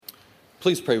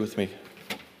Please pray with me.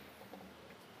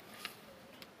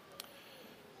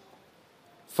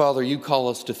 Father, you call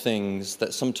us to things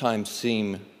that sometimes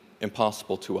seem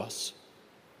impossible to us.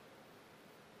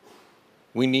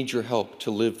 We need your help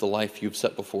to live the life you've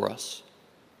set before us.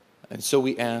 And so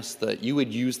we ask that you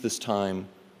would use this time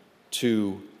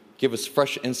to give us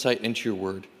fresh insight into your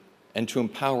word and to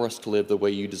empower us to live the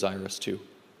way you desire us to.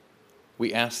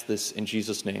 We ask this in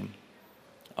Jesus' name.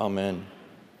 Amen.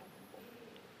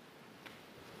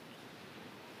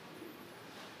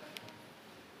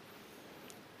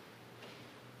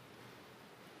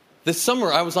 This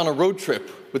summer, I was on a road trip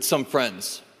with some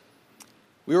friends.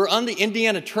 We were on the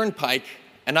Indiana Turnpike,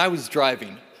 and I was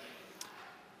driving.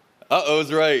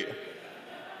 Uh-oh's right.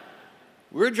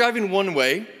 We were driving one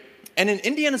way, and an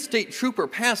Indiana State Trooper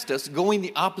passed us going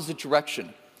the opposite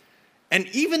direction. And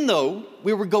even though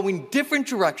we were going different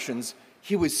directions,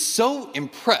 he was so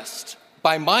impressed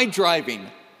by my driving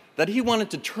that he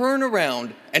wanted to turn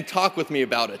around and talk with me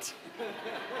about it.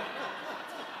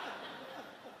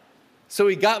 So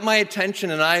he got my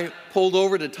attention, and I pulled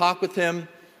over to talk with him,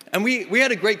 and we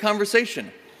had a great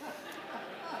conversation.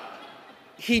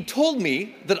 He told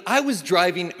me that I was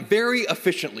driving very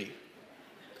efficiently,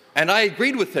 and I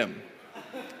agreed with him.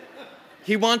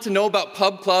 He wanted to know about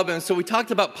Pub Club, and so we talked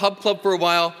about Pub Club for a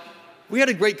while. We had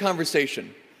a great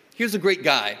conversation. He was a great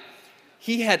guy.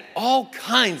 He had all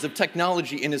kinds of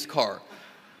technology in his car.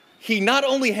 He not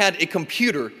only had a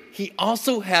computer, he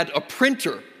also had a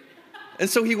printer. And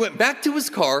so he went back to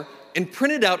his car and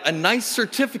printed out a nice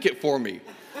certificate for me.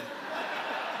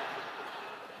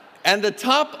 And the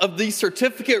top of the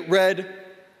certificate read,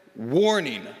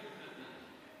 "Warning."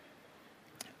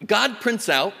 God prints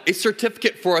out a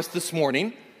certificate for us this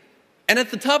morning, and at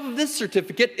the top of this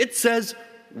certificate, it says,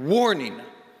 "Warning.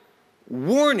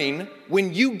 Warning,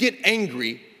 when you get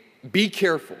angry, be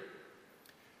careful."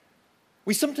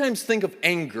 We sometimes think of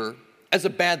anger as a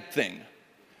bad thing.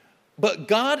 But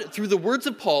God, through the words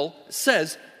of Paul,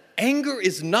 says anger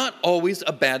is not always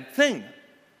a bad thing.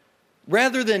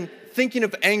 Rather than thinking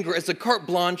of anger as a carte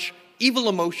blanche, evil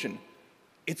emotion,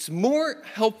 it's more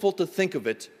helpful to think of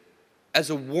it as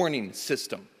a warning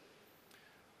system.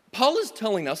 Paul is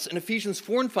telling us in Ephesians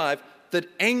 4 and 5 that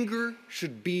anger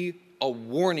should be a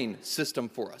warning system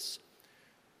for us.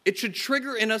 It should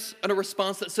trigger in us a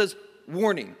response that says,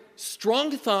 "Warning,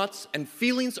 strong thoughts and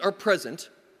feelings are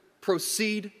present,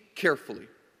 proceed carefully."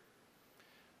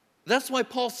 That's why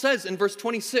Paul says in verse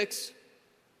 26,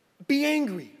 be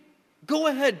angry. Go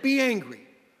ahead, be angry.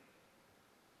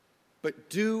 But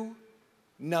do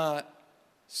not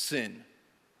sin.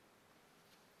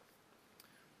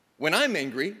 When I'm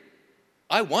angry,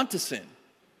 I want to sin.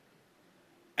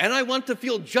 And I want to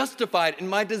feel justified in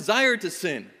my desire to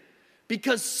sin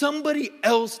because somebody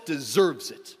else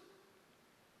deserves it.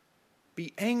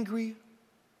 Be angry,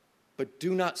 but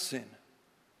do not sin.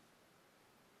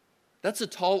 That's a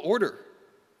tall order.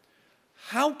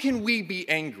 How can we be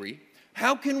angry?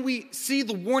 How can we see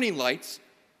the warning lights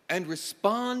and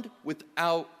respond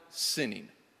without sinning?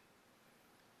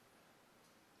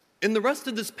 In the rest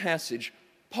of this passage,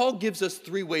 Paul gives us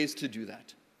 3 ways to do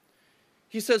that.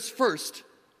 He says, first,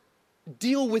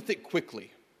 deal with it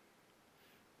quickly.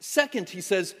 Second, he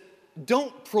says,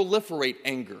 don't proliferate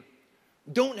anger.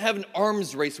 Don't have an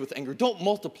arms race with anger. Don't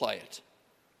multiply it.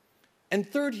 And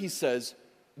third, he says,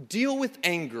 deal with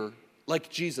anger like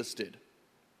Jesus did.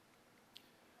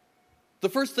 The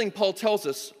first thing Paul tells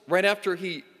us right after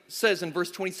he says in verse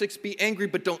 26, be angry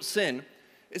but don't sin,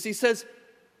 is he says,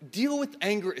 deal with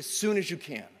anger as soon as you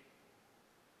can.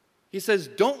 He says,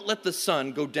 don't let the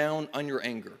sun go down on your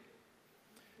anger.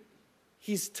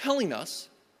 He's telling us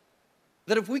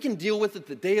that if we can deal with it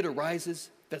the day it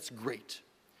arises, that's great.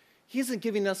 He isn't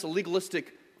giving us a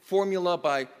legalistic formula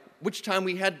by which time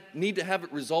we need to have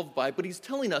it resolved by, but he's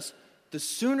telling us the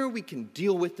sooner we can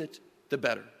deal with it, the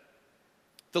better.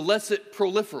 The less it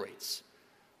proliferates,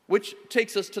 which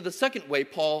takes us to the second way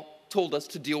Paul told us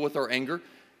to deal with our anger,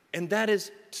 and that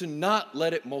is to not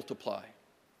let it multiply.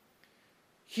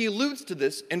 He alludes to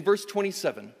this in verse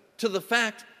 27, to the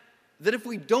fact that if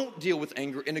we don't deal with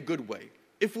anger in a good way,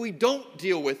 if we don't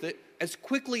deal with it as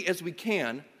quickly as we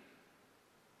can,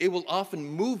 it will often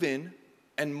move in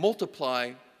and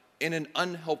multiply in an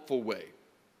unhelpful way.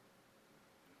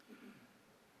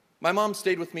 My mom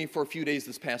stayed with me for a few days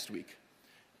this past week,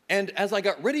 and as I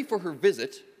got ready for her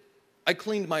visit, I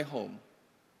cleaned my home.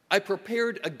 I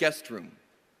prepared a guest room.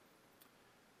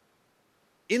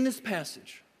 In this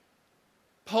passage,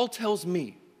 Paul tells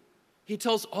me, he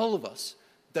tells all of us,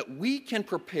 that we can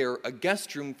prepare a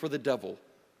guest room for the devil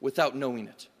without knowing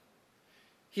it.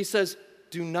 He says,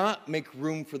 do not make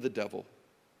room for the devil.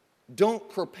 don't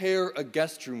prepare a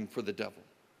guest room for the devil.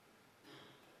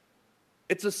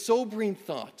 It's a sobering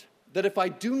thought that if I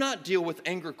do not deal with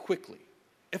anger quickly,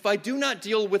 if I do not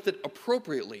deal with it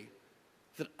appropriately,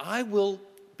 that I will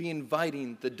be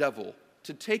inviting the devil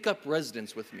to take up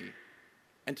residence with me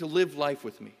and to live life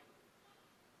with me.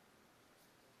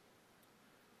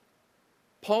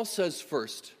 Paul says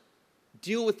first,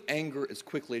 deal with anger as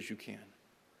quickly as you can.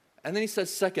 And then he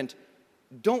says second,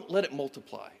 don't let it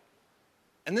multiply.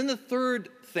 And then the third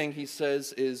thing he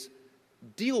says is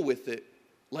deal with it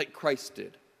like Christ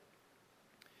did.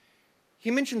 He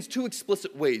mentions two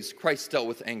explicit ways Christ dealt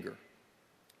with anger.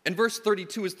 In verse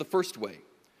 32 is the first way.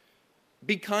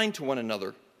 Be kind to one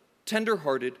another,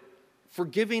 tender-hearted,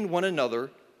 forgiving one another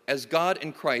as God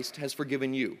in Christ has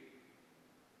forgiven you.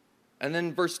 And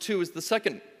then verse 2 is the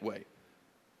second way.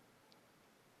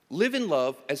 Live in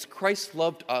love as Christ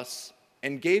loved us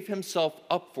and gave himself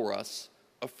up for us,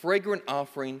 a fragrant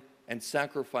offering and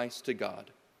sacrifice to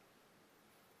God.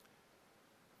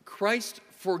 Christ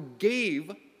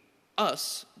forgave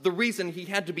us the reason he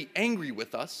had to be angry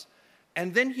with us,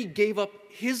 and then he gave up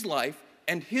his life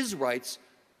and his rights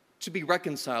to be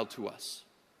reconciled to us.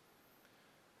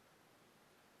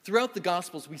 Throughout the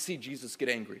Gospels, we see Jesus get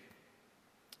angry.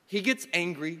 He gets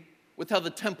angry with how the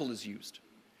temple is used.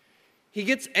 He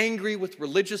gets angry with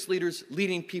religious leaders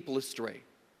leading people astray.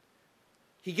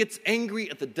 He gets angry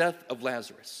at the death of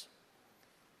Lazarus.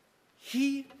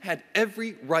 He had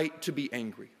every right to be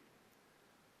angry.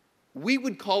 We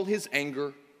would call his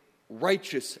anger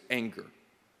righteous anger.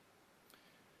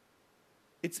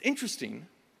 It's interesting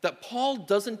that Paul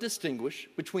doesn't distinguish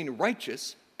between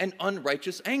righteous and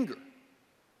unrighteous anger.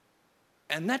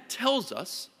 And that tells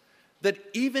us that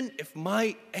even if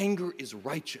my anger is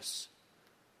righteous,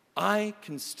 I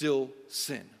can still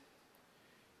sin.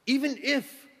 Even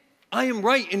if I am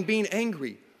right in being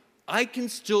angry, I can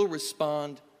still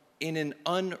respond in an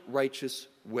unrighteous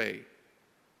way.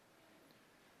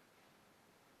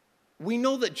 We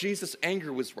know that Jesus'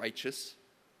 anger was righteous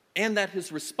and that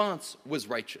his response was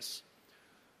righteous.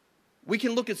 We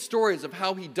can look at stories of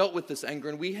how he dealt with this anger,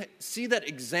 and we see that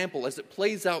example as it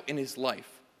plays out in his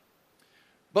life.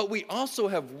 But we also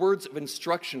have words of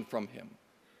instruction from him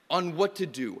on what to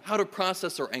do, how to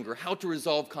process our anger, how to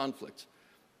resolve conflict.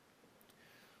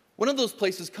 One of those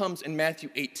places comes in Matthew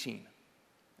 18,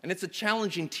 and it's a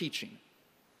challenging teaching.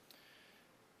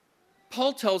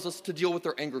 Paul tells us to deal with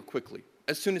our anger quickly,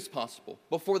 as soon as possible,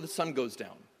 before the sun goes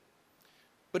down.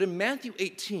 But in Matthew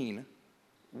 18,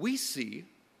 we see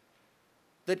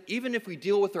that even if we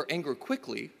deal with our anger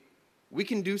quickly, we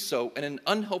can do so in an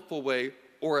unhelpful way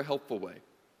or a helpful way.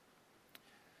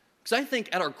 Because I think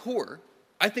at our core,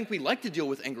 I think we like to deal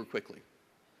with anger quickly.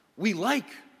 We like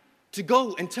to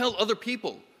go and tell other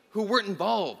people who weren't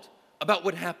involved about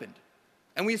what happened.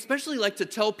 And we especially like to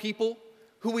tell people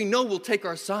who we know will take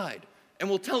our side and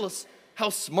will tell us how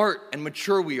smart and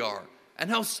mature we are and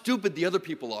how stupid the other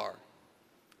people are.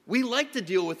 We like to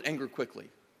deal with anger quickly.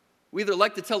 We either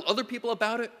like to tell other people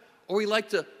about it or we like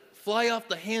to fly off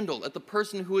the handle at the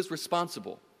person who is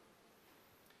responsible.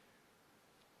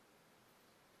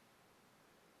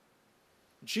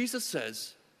 Jesus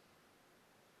says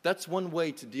that's one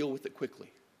way to deal with it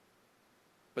quickly,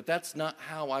 but that's not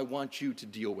how I want you to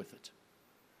deal with it.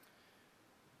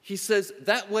 He says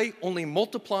that way only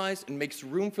multiplies and makes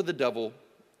room for the devil.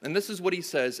 And this is what he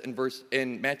says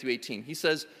in Matthew 18. He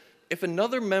says, if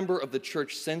another member of the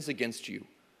church sins against you,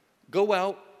 go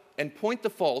out and point the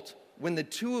fault when the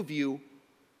two of you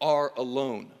are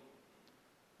alone.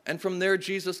 And from there,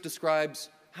 Jesus describes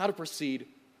how to proceed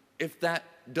if that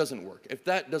doesn't work, if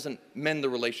that doesn't mend the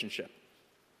relationship.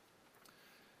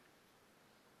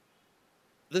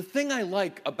 The thing I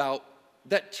like about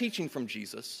that teaching from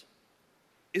Jesus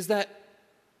is that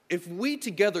if we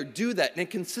together do that in a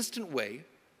consistent way,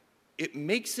 it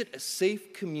makes it a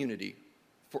safe community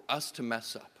for us to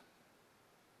mess up.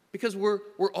 Because we're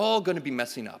all going to be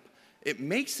messing up. It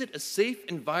makes it a safe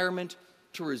environment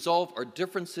to resolve our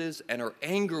differences and our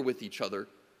anger with each other,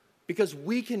 because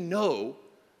we can know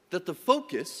that the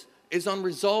focus is on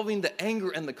resolving the anger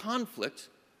and the conflict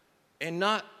and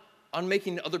not on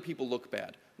making other people look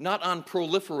bad, not on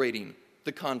proliferating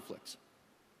the conflict.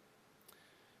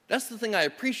 That's the thing I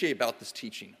appreciate about this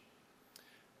teaching.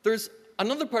 There's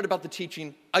another part about the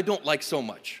teaching I don't like so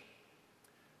much.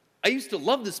 I used to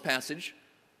love this passage,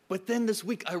 but then this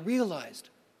week I realized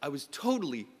I was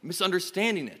totally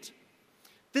misunderstanding it.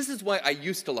 This is why I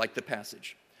used to like the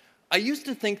passage. I used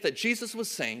to think that Jesus was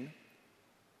saying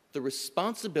the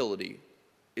responsibility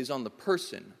is on the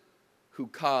person who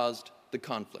caused the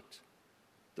conflict.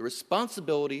 The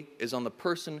responsibility is on the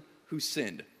person who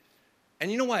sinned.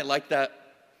 And you know why I like that?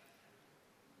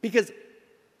 Because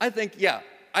I think, yeah,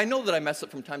 I know that I mess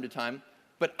up from time to time,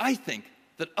 but I think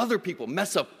that other people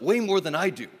mess up way more than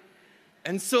I do.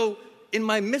 And so in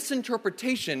my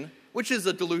misinterpretation, which is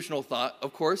a delusional thought,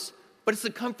 of course, but it's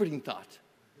a comforting thought.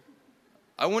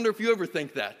 I wonder if you ever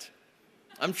think that.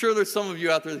 I'm sure there's some of you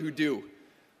out there who do.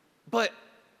 But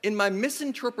in my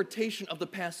misinterpretation of the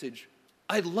passage,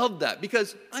 I love that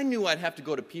because I knew I'd have to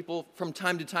go to people from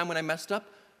time to time when I messed up,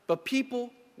 but people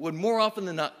would more often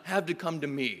than not have to come to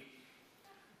me.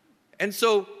 And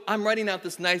so I'm writing out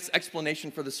this nice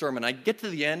explanation for the sermon. I get to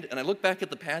the end and I look back at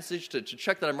the passage to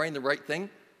check that I'm writing the right thing,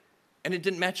 and it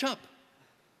didn't match up.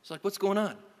 It's like, what's going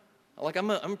on? I'm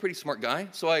a pretty smart guy,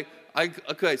 so I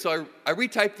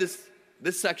retype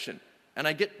this section, and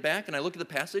I get back and I look at the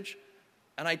passage,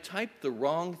 and I type the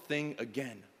wrong thing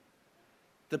again.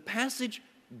 The passage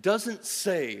doesn't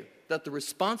say that the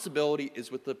responsibility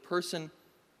is with the person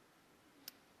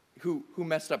who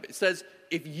messed up. It says,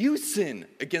 if you sin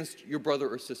against your brother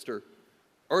or sister,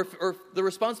 or if the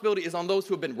responsibility is on those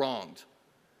who have been wronged.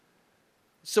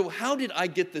 So how did I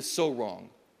get this so wrong?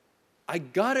 I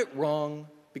got it wrong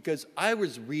because I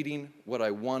was reading what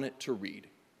I wanted to read.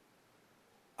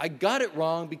 I got it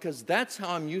wrong because that's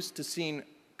how I'm used to seeing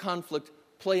conflict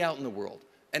play out in the world.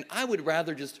 And I would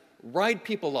rather just ride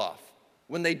people off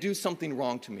when they do something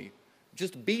wrong to me.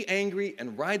 Just be angry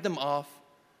and ride them off.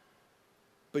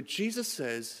 But Jesus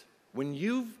says, when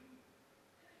you've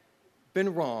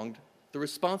been wronged, the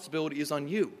responsibility is on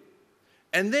you.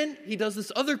 And then he does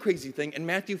this other crazy thing in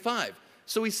Matthew 5.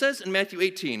 So he says in Matthew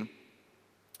 18,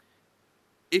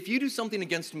 if you do something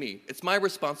against me, it's my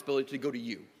responsibility to go to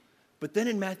you. But then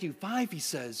in Matthew 5, he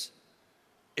says,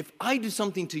 if I do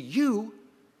something to you,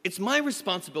 it's my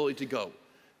responsibility to go.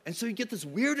 And so you get this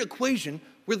weird equation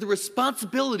where the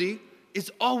responsibility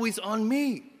is always on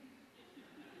me.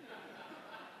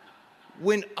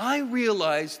 When I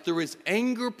realize there is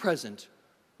anger present,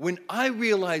 when I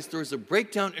realize there is a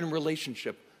breakdown in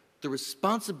relationship, the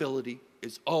responsibility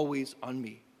is always on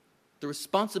me. The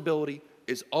responsibility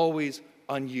is always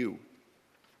on you.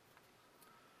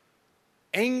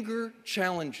 Anger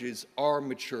challenges our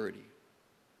maturity.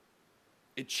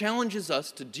 It challenges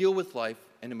us to deal with life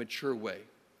in a mature way.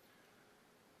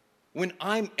 When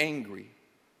I'm angry,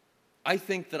 I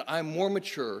think that I'm more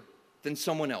mature than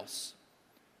someone else.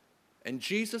 And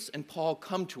Jesus and Paul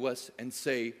come to us and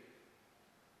say,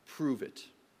 prove it.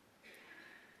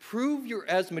 Prove you're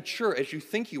as mature as you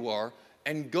think you are,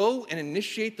 and go and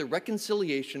initiate the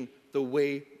reconciliation the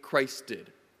way Christ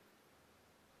did.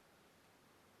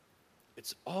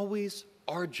 It's always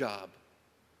our job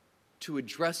to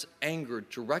address anger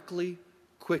directly,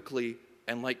 quickly,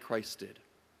 and like Christ did.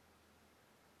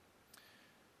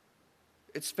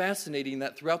 It's fascinating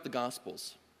that throughout the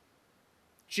Gospels,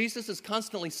 Jesus is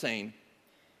constantly saying,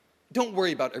 don't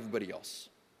worry about everybody else.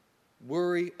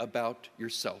 Worry about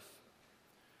yourself.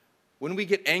 When we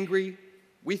get angry,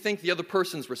 we think the other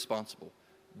person's responsible.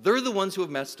 They're the ones who have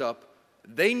messed up.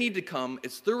 They need to come.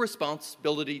 It's their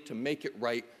responsibility to make it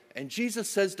right. And Jesus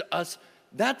says to us,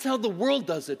 that's how the world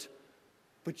does it,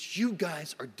 but you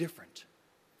guys are different.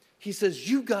 He says,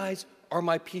 you guys are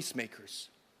my peacemakers.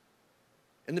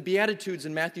 In the Beatitudes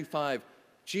in Matthew 5,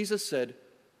 Jesus said,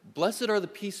 blessed are the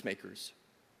peacemakers,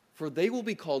 for they will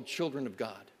be called children of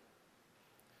God.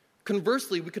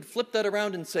 Conversely, we could flip that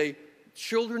around and say,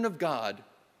 children of God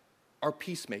are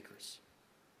peacemakers.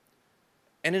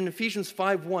 And in Ephesians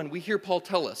 5:1, we hear Paul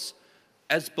tell us,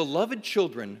 as beloved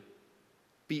children,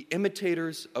 be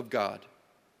imitators of God.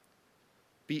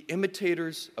 Be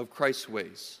imitators of Christ's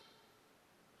ways.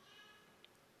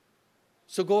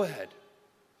 So go ahead.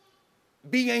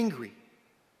 Be angry,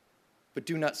 but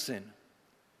do not sin.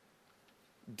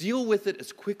 Deal with it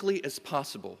as quickly as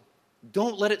possible.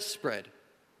 Don't let it spread.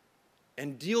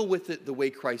 And deal with it the way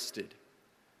Christ did.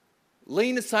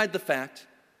 Laying aside the fact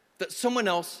that someone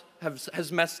else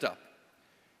has messed up.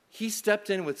 He stepped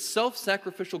in with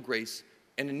self-sacrificial grace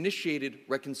and initiated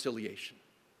reconciliation.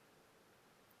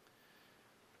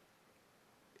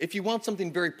 If you want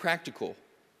something very practical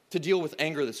to deal with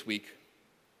anger this week,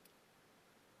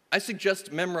 I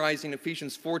suggest memorizing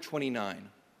Ephesians 4:29.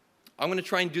 I'm going to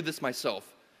try and do this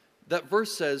myself. That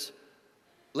verse says,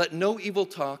 let no evil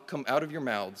talk come out of your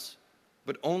mouths,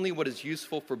 but only what is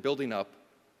useful for building up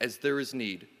as there is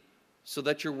need, so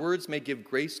that your words may give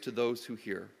grace to those who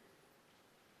hear.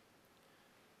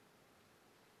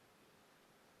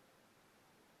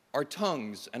 Our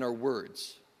tongues and our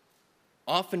words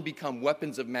often become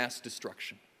weapons of mass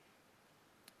destruction.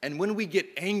 And when we get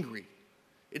angry,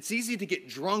 it's easy to get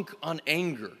drunk on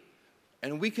anger,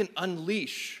 and we can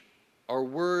unleash our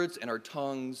words and our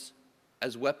tongues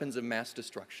as weapons of mass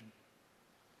destruction.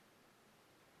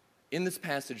 In this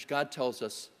passage, God tells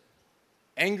us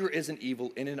anger isn't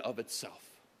evil in and of itself,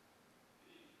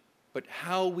 but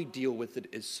how we deal with it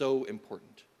is so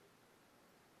important.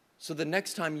 So the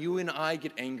next time you and I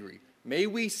get angry, may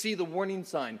we see the warning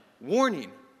sign,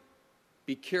 warning,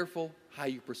 be careful how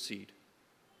you proceed.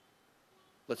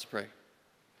 Let's pray.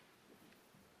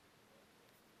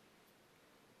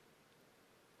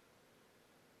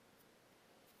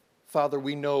 Father,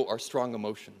 we know our strong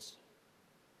emotions,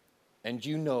 and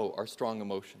you know our strong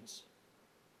emotions.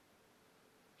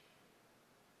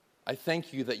 I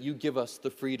thank you that you give us the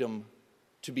freedom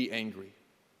to be angry.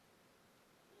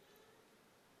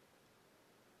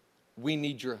 We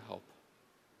need your help.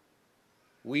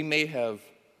 We may have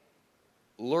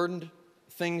learned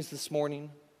things this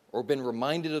morning or been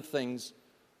reminded of things,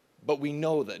 but we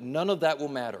know that none of that will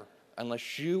matter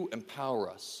unless you empower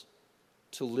us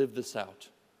to live this out.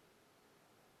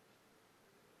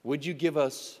 Would you give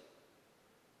us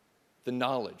the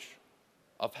knowledge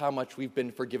of how much we've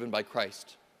been forgiven by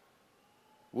Christ?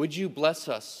 Would you bless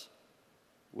us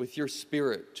with your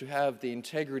Spirit to have the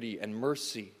integrity and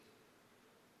mercy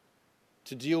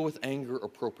to deal with anger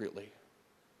appropriately?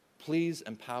 Please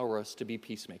empower us to be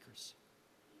peacemakers.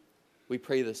 We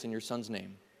pray this in your Son's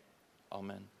name.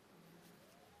 Amen.